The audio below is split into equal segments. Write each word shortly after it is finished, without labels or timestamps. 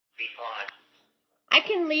be fine. I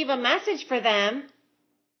can leave a message for them.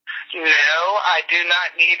 No, I do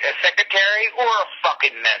not need a secretary or a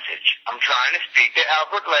fucking message. I'm trying to speak to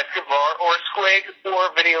Albert Lescavar or Squig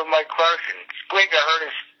or Video Mike Clarkson. Squig, I heard,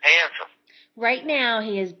 is handsome. Right now,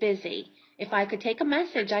 he is busy. If I could take a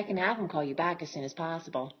message, I can have him call you back as soon as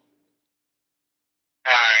possible.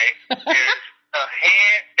 All right.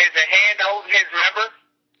 Is a hand holding his member?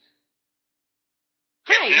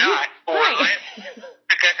 Hi. If not,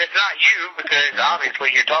 because it's not you, because obviously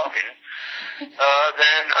you're talking. Then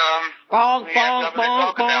bonk, we have bonk, something to bonk,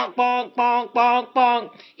 talk about. bonk, bonk, bonk, bonk, bonk.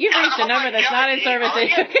 You've reached a number that's not in service.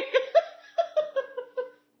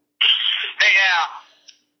 Hey, Al.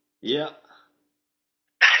 Yeah.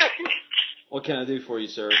 What can I do for you,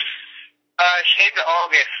 sir? Shade to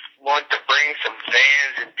August want to bring some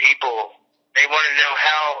fans and people. They want to know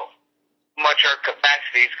how much our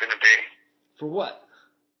capacity is going to be. For what?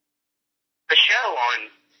 The show on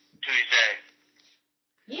Tuesday.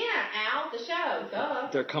 Yeah, Al, the show. Duh.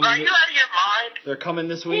 They're coming. Are you out of your mind? They're coming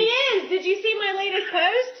this week? He is. Did you see my latest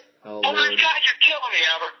post? Oh, Oh my Lord. God, you're killing me,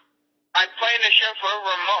 Albert. I planned the show for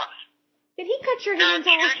over a month. Did he cut your They're hands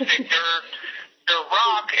off? acoustic. They're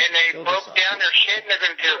rock, and they broke down their shit, and they're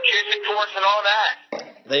going to do acoustic for us and all that.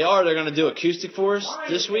 They are. They're going to do acoustic for us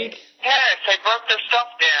this week? Yes, they broke their stuff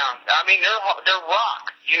down. I mean, they're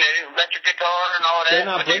rock. You know, electric guitar and all that. They're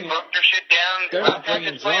not but bringing- they broke their shit down. They're not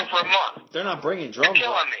bringing I've planned for a month. They're not bringing drums. You're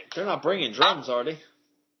killing me. They're not bringing drums, are they?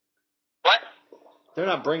 What? They're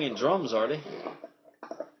not bringing drums, are they?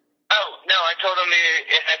 Oh, no, I told them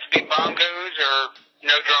it has to be bongos or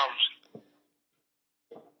no drums.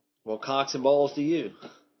 Well, cocks and balls to you.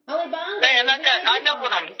 Only bongos. Man, I know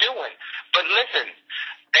what I'm doing. But listen,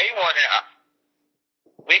 they want to...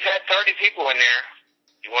 We've had 30 people in there.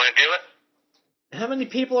 You want to do it? How many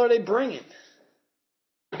people are they bringing?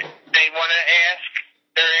 They want to ask...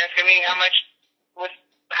 They're asking me how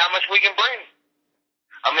much we can bring.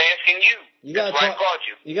 I'm asking you. That's why I called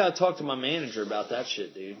you. You got to talk to my manager about that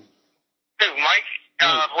shit, dude. Who, Mike?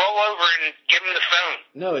 Roll over and give him the phone.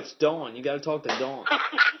 No, it's Dawn. You got to talk to Dawn.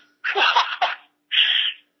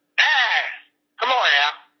 Come on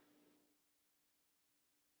now.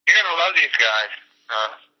 You're going to love these guys.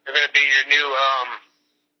 They're going to be your new,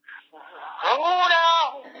 hold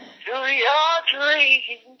on to your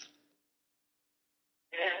dreams.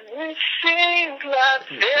 And it seems like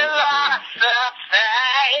philosophy.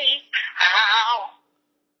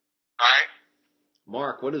 Alright?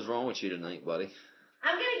 Mark, what is wrong with you tonight, buddy?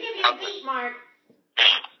 I'm going to give you a beat, Mark.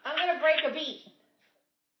 I'm going to break a beat.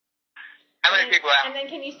 How many people out? And then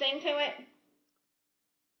can you sing to it?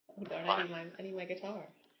 Oh, darn, I need my guitar.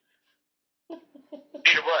 Need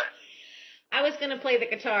a what? I was going to play the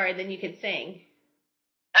guitar and then you could sing.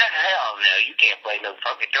 Hell no, you can't play no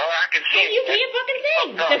fucking guitar. I can sing. You can't fucking sing.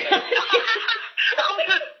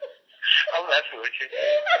 I'm messing with you.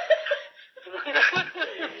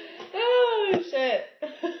 Oh, shit.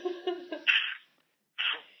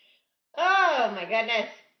 Oh, my goodness.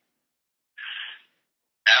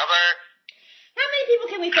 Albert. How many people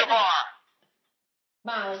can we fit? Come on.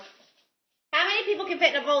 Miles. How many people can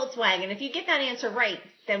fit in a Volkswagen? If you get that answer right,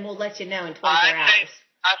 then we'll let you know in 24 hours.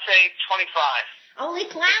 I say 25. Only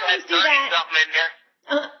clowns do that. Something in there.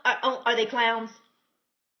 Are they clowns?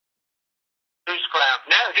 Who's clowns?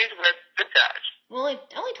 No, these are good guys. Well,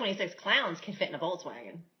 only 26 clowns can fit in a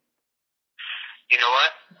Volkswagen. You know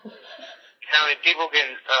what? How many people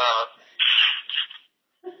can,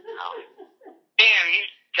 damn, you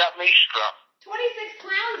got me struck. 26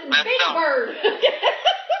 clowns and That's Big dumb. Bird.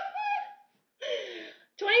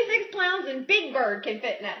 26 clowns and Big Bird can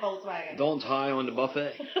fit in that Volkswagen. Dawn's high on the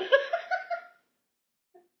buffet.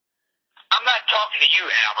 I'm not talking to you,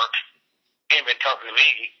 Albert. You ain't been talking to me.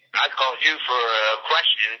 I called you for a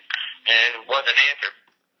question and wasn't answered.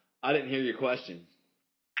 I didn't hear your question.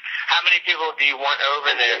 How many people do you want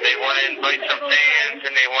over there? They want to invite some fans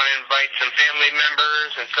and they want to invite some family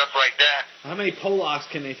members and stuff like that. How many Polacks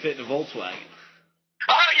can they fit in a Volkswagen?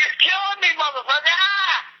 Oh, you're killing me, motherfucker!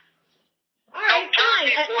 All right, Don't turn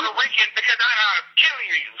me fine. Puerto Rican because I'll kill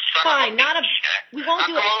you, you son Fine, of a not a. bitch. We won't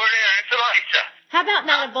do I'll it. come over there and it's Elisa. How about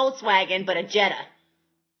not a Volkswagen, but a Jetta?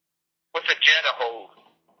 What's a Jetta hold?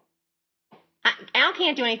 Al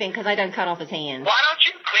can't do anything because I done cut off his hands. Why don't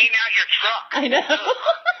you clean out your truck? I know.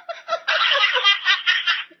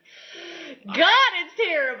 God, it's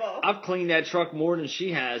terrible. I've cleaned that truck more than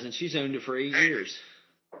she has, and she's owned it for 8 years.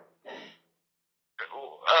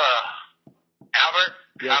 Albert,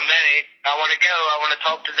 Yes. how many? I want to go. I want to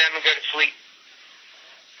talk to them and go to sleep.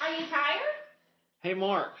 Are you tired? Hey,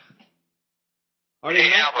 Mark. Are Hey,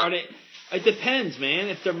 they Albert. It depends, man.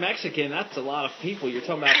 If they're Mexican, that's a lot of people. You're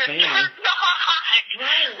talking about family.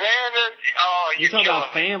 You're talking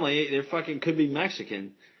about family. They fucking could be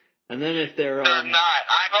Mexican. And then if they're... They're not.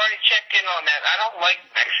 I've already checked in on that. I don't like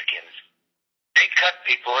Mexicans. They cut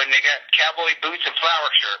people, and they got cowboy boots and flower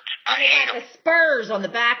shirts. I hate them. They got the spurs on the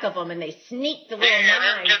back of them, and they sneak the little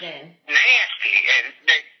knives just in. Nasty, and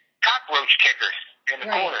they cockroach kickers in the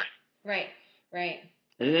corners. Right.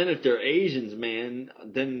 And then if they're Asians, man,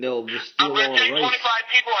 then they'll just steal all the rice. I'm going to take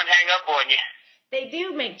 25 people and hang up on you. They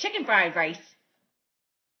do make chicken fried rice.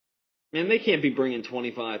 Man, they can't be bringing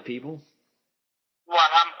 25 people. Well,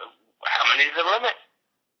 how many is the limit?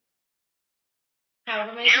 You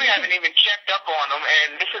haven't even checked up on them,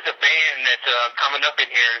 and this is a band that's coming up in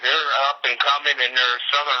here. They're up and coming, and they're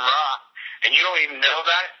Southern rock, and you don't even know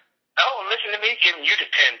about it? Oh, listen to me giving you the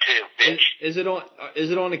 10 too, bitch. Is it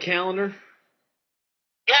on the calendar?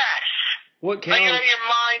 Yes. What calendar? Are you out of your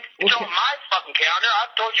mind? It's on my fucking calendar.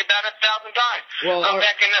 I've told you about it 1,000 times. Well,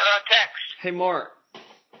 back in text. Hey, Mark.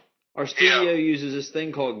 Our studio uses this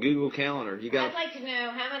thing called Google Calendar. I'd like to know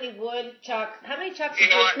how many chucks of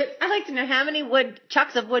wood I'd like to know how many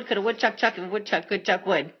chucks of wood could a woodchuck chuck and a woodchuck could chuck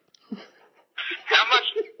wood. How much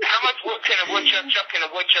wood can a woodchuck chuck and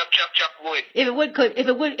a woodchuck chuck wood?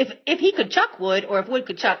 If he could chuck wood, or if wood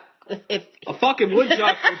could chuck if a fucking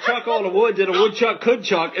woodchuck would chuck all the wood that a woodchuck could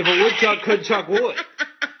chuck if a woodchuck could chuck wood. Look,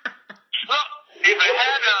 if it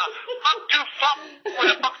had a buck to fuck,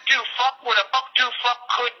 would a buck to fuck, would a buck to fuck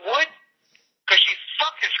could wood? Cause she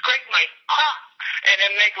fucking scraped my cock and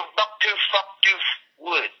then make a buck to fuck do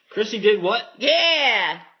wood. Chrissy did what?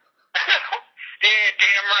 Yeah. Yeah,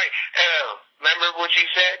 damn right. Remember what you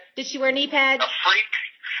said? Did she wear knee pads? A freak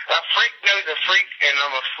knows a freak, and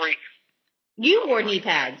I'm a freak. You wore knee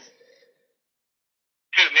pads.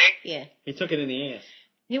 Who, me? Yeah. He took it in the ass.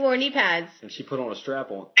 You wore knee pads. And she put on a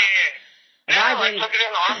strap on. Yeah. No, I took it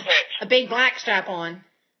in the armpits. A big black strap on.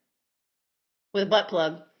 With a butt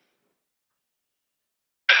plug.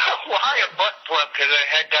 Why a butt plug? Because I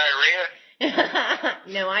had diarrhea?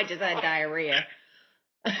 No, I just had diarrhea.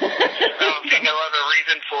 I don't see no other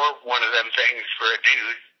reason for one of them things for a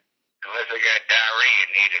dude. Unless I got diarrhea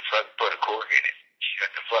and needed to put a cork in it.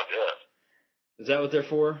 Shut the fuck up. Is that what they're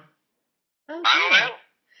for? Oh, I don't know.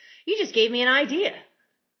 You just gave me an idea.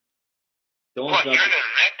 What, you're gonna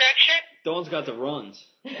invent that shit? Dawn's got the runs.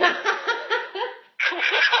 And you know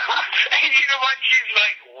what? She's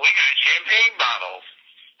like, we got champagne bottles.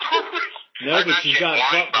 No, but she's got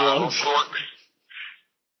butt plugs.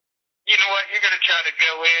 You know what? You're gonna try to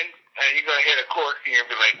go in and you're gonna hit a cork and you're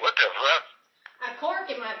gonna be like, what the fuck? A cork?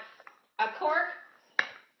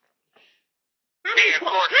 Yeah, a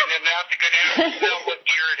cork, and then have to go down and tell what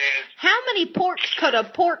year it is. How many porks could a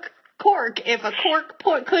pork cork if a cork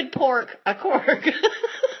could pork a cork?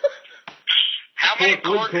 How many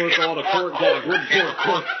corks cork all the cork got a good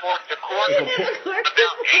cork. About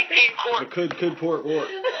 18 corks. Could pork what?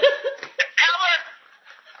 Albert,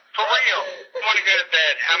 for real, I want to go to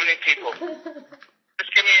bed. How many people?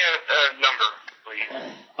 Just give me a number, please.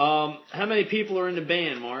 How many people are in the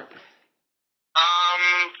band, Mark?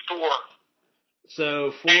 4.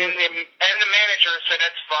 So 4. And the manager, so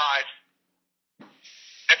that's 5.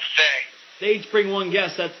 That's say. They each bring one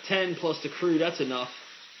guest. That's 10 plus the crew. That's enough.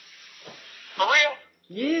 For real?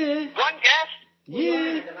 Yeah. One guest?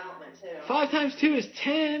 Yeah. 5 times 2 is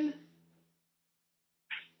 10.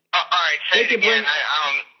 All right, say it again.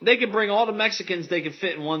 They could bring all the Mexicans they could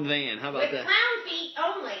fit in one van. How about that? With clown feet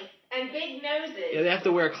only and big noses. Yeah, they have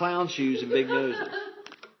to wear clown shoes and big noses.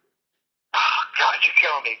 Oh, God, you're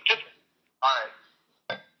killing me. Just, all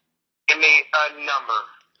right. Give me a number.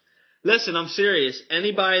 Listen, I'm serious.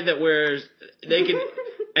 Anybody that wears,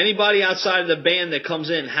 anybody outside of the band that comes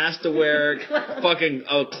in has to wear fucking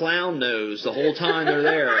a clown nose the whole time they're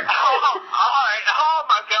there. All right. Oh,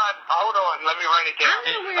 my God. Hold on. Let me write it down. I'm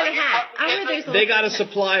going to wear a hat. They got to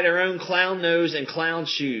supply their own clown nose and clown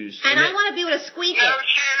shoes. And I want to be able to squeak it. No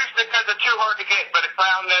shoes because they're too hard to get, but a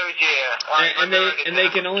clown nose, yeah. All right, and they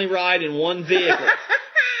can only ride in one vehicle.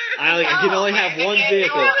 I can only have one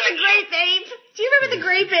vehicle. Do you remember the grape ape? Do you remember the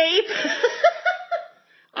grape ape?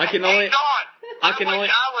 I can only. I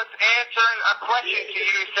was answering a question to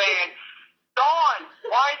you saying, Dawn,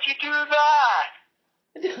 why'd you do that?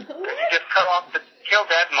 You just killed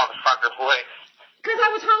that motherfucker, boy. Because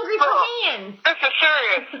I was hungry for hands. This is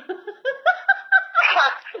serious.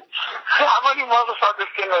 How many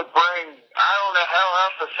motherfuckers can they bring? I don't know how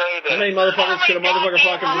else to say this. How many motherfuckers can a motherfucker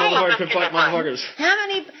fuck if a motherfucker could fuck motherfuckers? How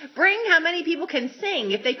many people can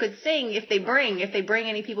sing? If they could sing, if they bring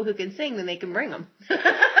any people who can sing, then they can bring them.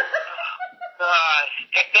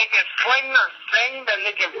 if they can swing or sing, then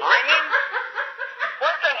they can bring him?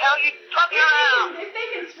 What the hell are you talking around? If they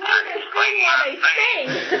can swing or sing while they sing.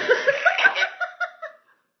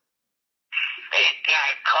 This guy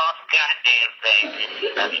coughs goddamn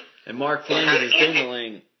thing. And Mark Fleming is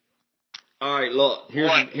dingling. All right, look.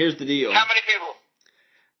 Here's the deal. How many people?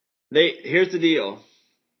 Here's the deal.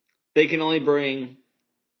 They can only bring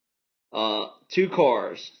 2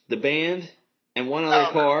 cars, the band and one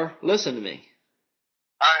other car. Listen to me.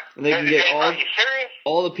 And they can get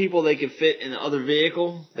all the people they can fit in the other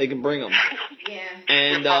vehicle. They can bring them. Yeah.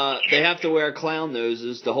 And they have to wear clown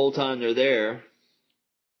noses the whole time they're there.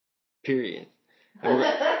 Period.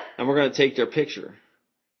 And we're gonna take their picture.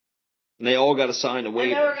 And they all got to sign a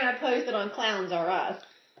waiver. I know we're gonna post it on Clowns R Us.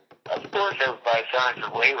 Of course, everybody signs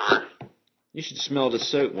a waiver. You should smell the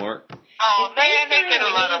soap, Mark. Oh man, they did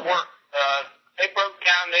a lot of work. They broke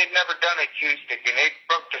down. They'd never done acoustic, and they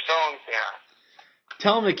broke the songs down.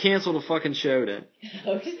 Tell them to cancel the fucking show then.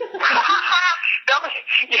 You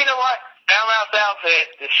know what? Downmouth Outfit,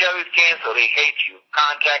 the show's canceled. He hates you.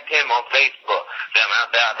 Contact him on Facebook,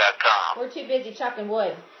 downmouthout.com. We're too busy chopping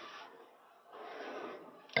wood.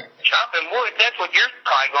 Chopping wood? That's what you're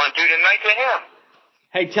probably going to do tonight to him.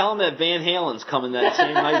 Hey, tell them that Van Halen's coming that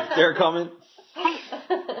same night they're coming.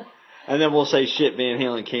 And then we'll say, shit, Van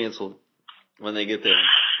Halen canceled when they get there.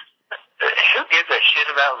 Who gives a shit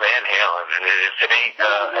about Van Halen? If it ain't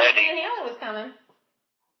Eddie. Van Halen was coming.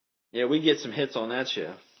 Yeah, we get some hits on that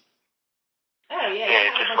show. Oh, yeah.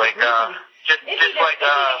 Yeah, just like, if you the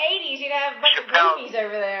 80s, you'd have a bunch of groupies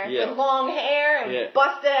over there with long hair and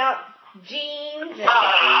busted out jeans. And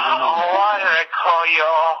why did I call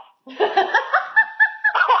y'all?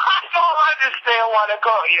 I don't understand why they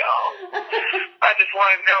call y'all. I just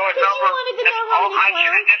want to know a number. You wanted to know how many I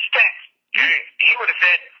should have just text. He would have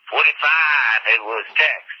said 45. It was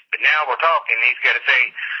text. But now we're talking. He's got to say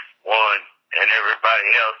 1, and everybody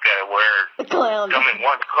else got to wear come in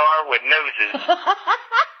one car with noses.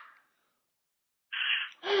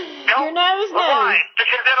 Your nose knows. Why?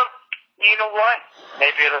 Because that'll. You know what?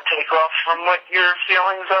 Maybe it'll take off from what your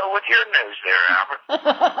feelings are with your nose there, Albert.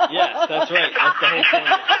 Yes, that's right. That's the whole thing.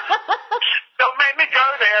 Don't make me go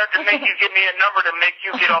there to make you give me a number to make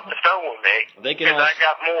you get off the phone with me. Because I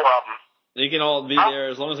got more of them. They can all be there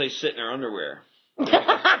as long as they sit in their underwear.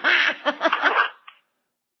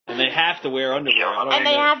 And they have to wear underwear. And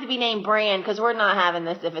they have to be named brand, because we're not having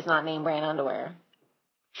this if it's not named brand underwear.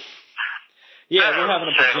 Yeah, we're having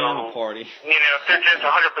a pajama party. You know, if they're just 100%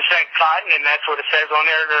 cotton and that's what it says on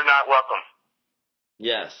there, they're not welcome.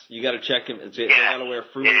 Yes, you got to check them. They got to wear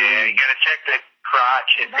Fruity Loops. Yeah, you got to check the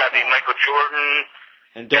crotch. It's got to be Michael Jordan.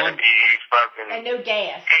 And Dawn, and no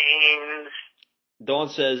gas. Hanes. Dawn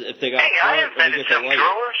says if they got a fart, we get to light it.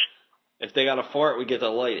 If they got a fart, we get to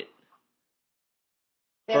light it.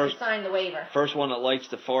 They have to sign the waiver. First one that lights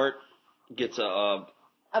the fart gets a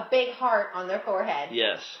big heart on their forehead.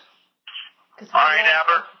 Yes. All right,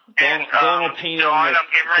 Albert. And Dawn will paint Dawn, I'm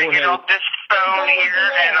getting ready to get off this phone here,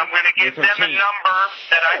 and I'm going to give them a number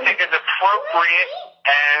that I think is appropriate,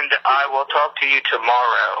 and I will talk to you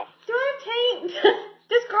tomorrow. Do I have taint?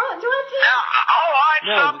 This girl, do I have taint? All right,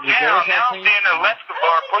 stop now. Now I'm being a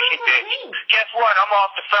Lescabar pushy bitch. Guess what? I'm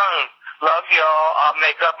off the phone. Love y'all. I'll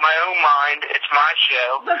make up my own mind. It's my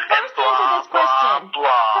show. But first answer this question.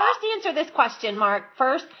 First answer this question, Mark.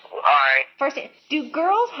 First. All right. First, do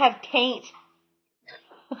girls have taint?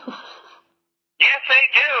 Yes, they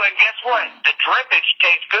do. And guess what? The drippage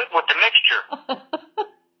tastes good with the mixture.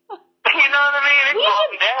 You know what I mean? It's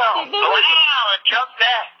going down. Wow, adjust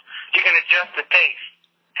that. You can adjust the taste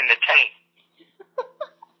and the taint.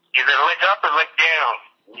 You can lick up or lick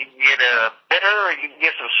down. You can get a bitter or you can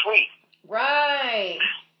get some sweet. Right.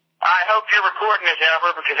 I hope you're recording this,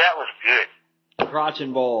 Albert, because that was good. Crotch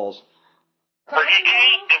and balls. Well,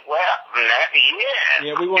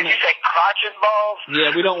 yeah, we want. Did you say crotch and balls?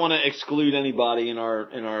 Yeah, we don't want to exclude anybody in our.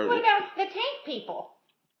 What about the tank people?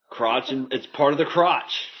 Crotch and it's part of the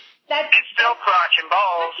crotch. It's still crotch and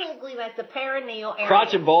balls. Technically, that's the perineal area.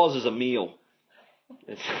 Crotch and balls is a meal.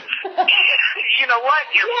 You know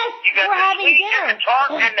what? You got the sweet and the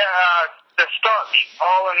tart and the starch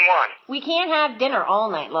all in one. We can't have dinner all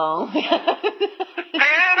night long. Dinner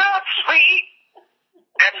sweet.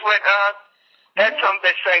 That's what that's some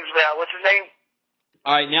bitch sings about. What's his name?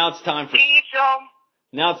 All right, now it's time for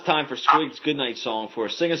Squig's goodnight song for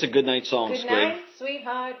us. Sing us a goodnight song, Squig. Good night,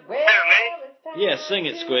 sweetheart. Well, yeah, sing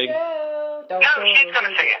it, Squig. No, she's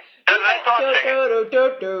gonna sing it. Let's all sing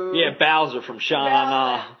it. Yeah, Bowser from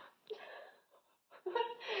Sha-Na-Na.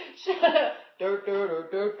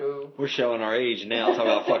 We're showing our age now. Talking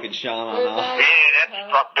about fucking Sha-Na-Na. Yeah,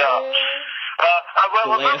 that's fucked up. Well,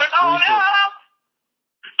 we're moving on up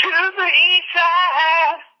to the east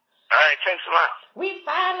side. All right, thanks a lot. We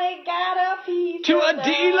finally got a piece To of a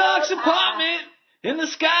deluxe apartment in the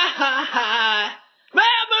sky. We're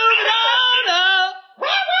moving on up. Oh,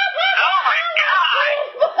 my God.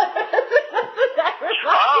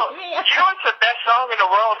 Oh, you know what's the best song in the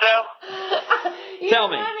world, though? Tell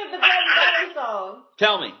me. Song.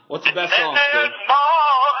 Tell me, what's the best song, And Squig? there's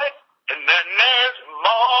Maud, and then there's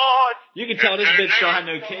Maud. You can tell this bitch don't have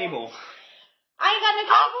no cable. I ain't got no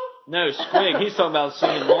cable? No, Squig, he's talking about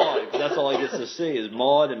singing Maud, because that's all he gets to see is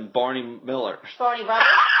Maud and Barney Miller. Barney Roberts?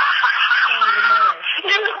 Barney Miller.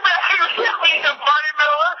 You the Barney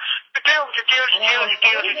Miller?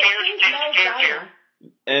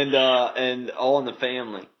 And All in the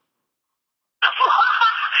Family.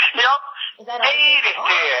 Yep. Is that Hey, this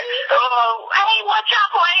kid. Oh, hey, what's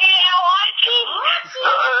up, lady?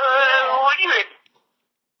 What are you in?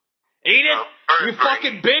 Edith, you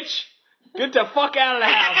fucking bitch! Get the fuck out of the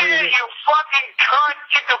house, Edith. You fucking cunt.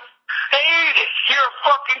 Get the... Hey, you're a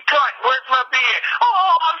fucking cunt. Where's my beer?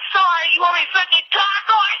 Oh, I'm sorry. You want me to suck your cock,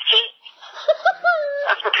 Archie?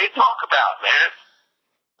 That's what they talk about, man.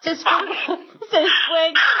 So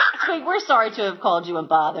Squig, we're sorry to have called you and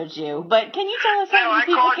bothered you, but can you tell us how many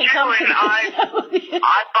people can come to the facility?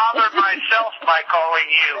 I bothered myself by calling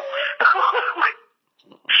you.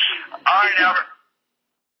 All right, Albert.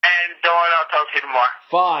 And Dawn, I'll talk to you tomorrow.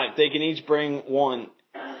 5. They can each bring 1. Are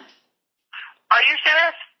you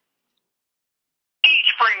serious? Each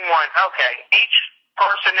bring 1. Okay. Each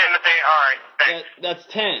person in the day. All right. Thanks. That's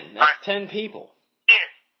 10. That's 10 people.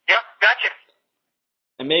 Yeah. Yep. Gotcha.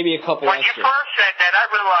 And maybe a couple When extra. you first said that, I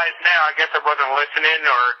realized now, I guess I wasn't listening,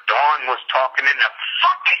 or Dawn was talking in the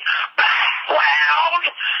fucking background.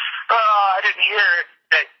 I didn't hear it,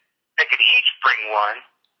 that they could each bring 1.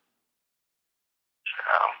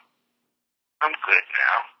 So, I'm good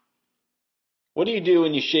now. What do you do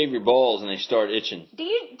when you shave your balls and they start itching? Do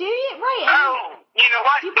you right? Oh, you know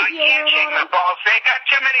what? I can't shave my balls. They got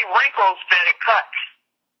too many wrinkles that it cuts.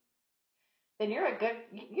 Then you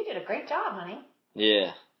did a great job, honey.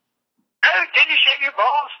 Yeah. Oh, did you shave your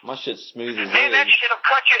balls? My shit's smooth as Man, that eggs. shit'll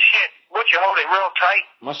cut your shit. Would you hold it real tight?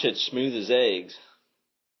 My shit's smooth as eggs.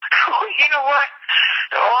 You know what?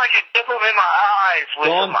 Oh, I should dip them in my eyes with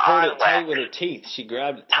Dawn some pulled it eyewax. tight with her teeth. She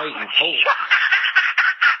grabbed it tight and pulled it.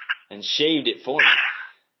 And shaved it for me.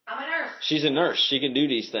 I'm a nurse. She's a nurse. She can do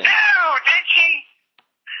these things. Oh, did she?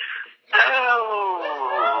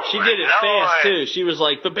 Oh. She did it fast, too. She was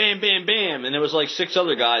like, bam, bam, bam. And there was like 6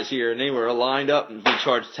 other guys here, and they were lined up, and we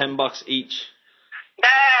charged $10 each.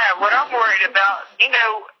 Nah, what I'm worried about, it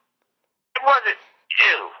wasn't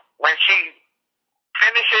too. When she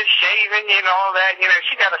finishes shaving and all that,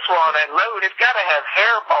 she got to swallow that load. It's got to have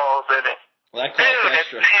hairballs in it. Well, that costs Dude,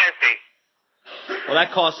 extra. that's nasty. Well,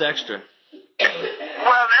 that costs extra.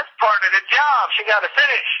 Well, that's part of the job. She got to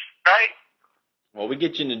finish, right? Well, we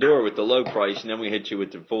get you in the door with the low price, and then we hit you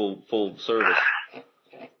with the full service. All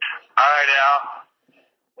right, Al.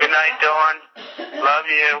 Good night, Dawn. Love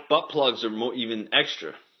you. Butt plugs are even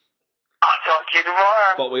extra. I'll talk to you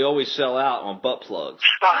tomorrow. But we always sell out on butt plugs.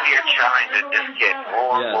 Oh, you're trying to just get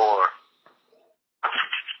more and more.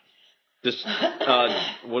 Just,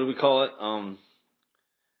 what do we call it?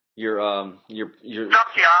 Your Suck your eyes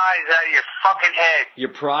out of your fucking head. your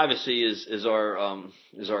privacy is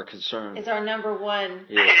our concern. It's our number one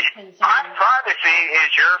Yeah. concern. My privacy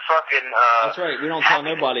is your fucking, That's right. We don't tell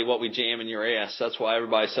nobody what we jam in your ass. That's why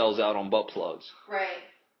everybody sells out on butt plugs. Right.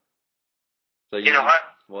 So You know what?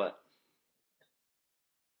 What?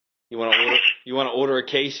 You want to order a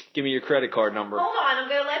case? Give me your credit card number. Hold on, I'm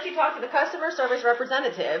going to let you talk to the customer service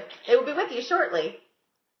representative. They will be with you shortly.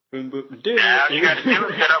 Boom, boom, Now, all you got to do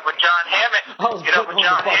is get up with John Hammett. I was Get up putting with on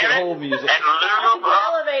John the fucking Hammett whole music. and lube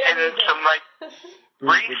up and then some,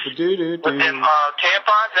 grease with them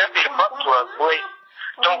tampons. That'd be a butt plug, boy.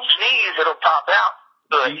 Don't sneeze, it'll pop out.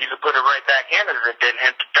 But you can put it right back in if it didn't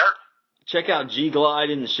hit the dirt. Check out G-Glide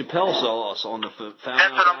and the Chappelle sauce on the Fountain.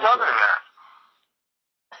 That's what I'm talking about.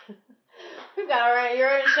 We've got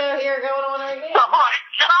your own show here going on right now. Oh my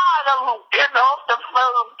God, I'm getting off the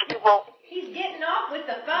phone, people. He's getting off with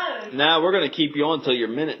the phone. Now we're gonna keep you on till your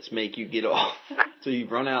minutes make you get off. Till you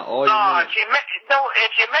run out all your No, minutes.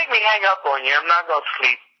 if you make me hang up on you, I'm not gonna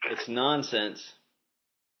sleep. It's nonsense.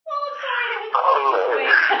 Well, I'm sorry that we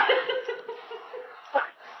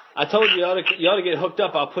I told you you ought to get hooked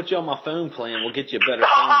up. I'll put you on my phone plan. We'll get you a better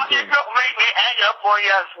phone Oh, you're too. gonna make me hang up on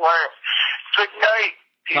you, I swear. Good night.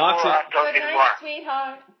 People, Toxic. I'll talk to you Good night, tomorrow.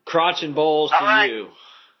 sweetheart. Crotch and balls to All right. you.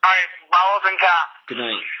 All right, balls and cock. Good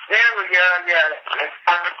night. There we go, I got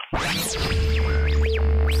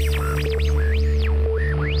it.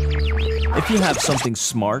 If you have something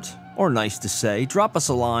smart or nice to say, drop us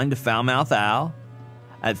a line to foulmouthowl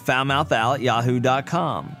at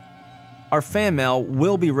foulmouthowl@yahoo.com. Our fan mail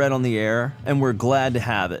will be read on the air, and we're glad to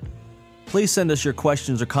have it. Please send us your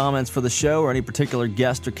questions or comments for the show or any particular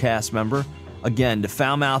guest or cast member. Again, to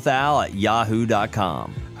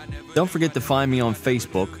foulmouthowl@yahoo.com. Don't forget to find me on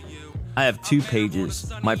Facebook. I have 2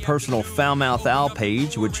 pages, my personal Foulmouth Owl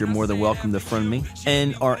page, which you're more than welcome to friend me,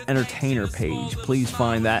 and our Entertainer page. Please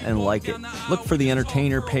find that and like it. Look for the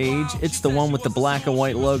Entertainer page. It's the one with the black and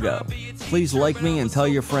white logo. Please like me and tell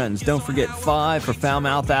your friends. Don't forget 5 for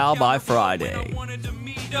Foulmouth Owl by Friday.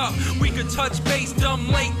 We could touch base, dumb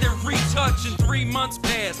late, then retouch, and 3 months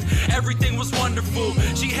passed. Everything was wonderful.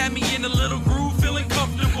 She had me in a little groove, feeling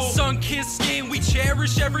comfortable. Sun-kissed skin, we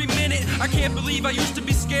cherish every minute. I can't believe I used to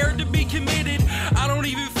be scared to be committed. I don't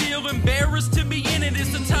even feel embarrassed to be in it.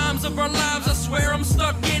 It's the times of our lives, I swear I'm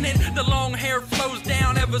stuck in it. The long hair flows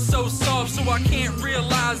down ever so soft, so I can't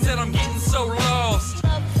realize that I'm getting so lost.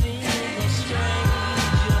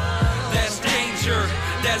 That's danger,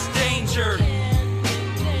 that's danger.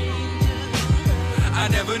 I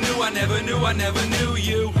never knew, I never knew, I never knew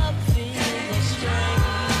you.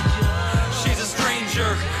 She's a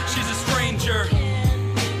stranger, she's a stranger.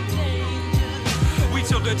 We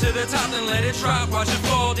took her to the top and let it drop, watch it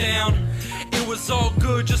fall down. It was all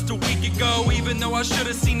good just a week ago, even though I should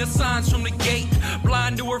have seen the signs from the gate.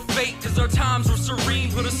 Blind to her fate, cause our times were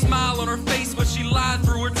serene. Put a smile on her face, but she lied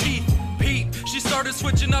through her teeth. Peep, she started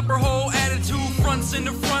switching up her whole attitude. Fronts in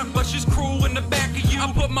the front, but she's cruel in the back of you.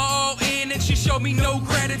 I put my all in and she showed me no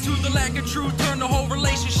gratitude. The lack of truth turned the whole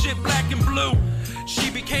relationship black and blue.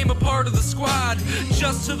 She became a part of the squad,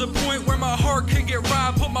 just to the point where my heart could get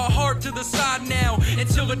robbed. Put my heart to the side now,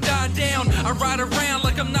 until it died down. I ride around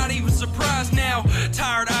like I'm not even surprised now.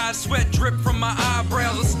 Tired eyes, sweat drip from my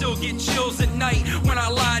eyebrows. I still get chills at night when I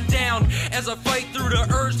lie down. As I fight through the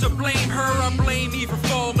urge to blame her, I blame me for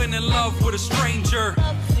falling in love with a stranger.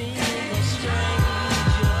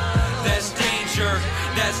 That's danger,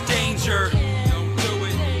 that's danger. Don't do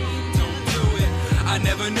it, don't do it. I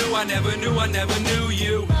never knew, I never knew, I never knew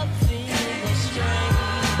you.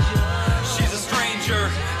 She's a stranger,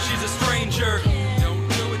 she's a stranger. Don't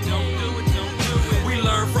do it, don't do it, don't do it. We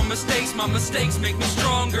learn from mistakes, my mistakes make me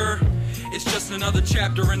stronger. It's just another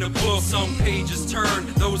chapter in the book. Some pages turn,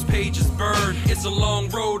 those pages burn. It's a long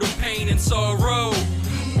road of pain and sorrow.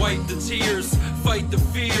 Wipe the tears, fight the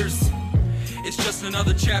fears. It's just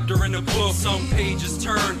another chapter in the book. Some pages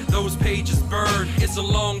turn, those pages burn. It's a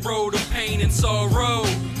long road of pain and sorrow.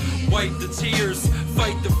 Wipe the tears,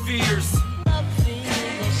 fight the fears.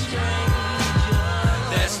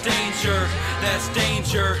 That's danger, that's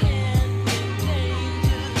danger.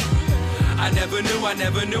 I never knew, I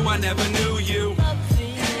never knew, I never knew you.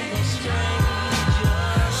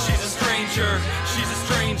 She's a stranger, she's a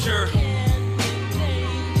stranger.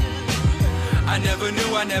 I never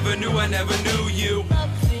knew, I never knew, I never knew you. I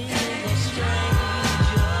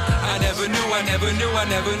never knew, I never knew, I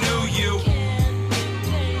never knew you.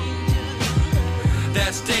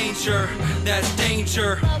 That's danger, that's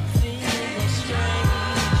danger.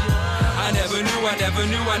 I never knew, I never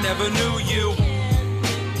knew, I never knew you.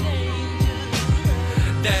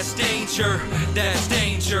 That's danger, that's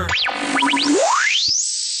danger.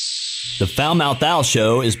 The Foulmouth Owl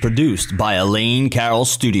Show is produced by Elaine Carroll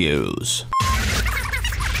Studios.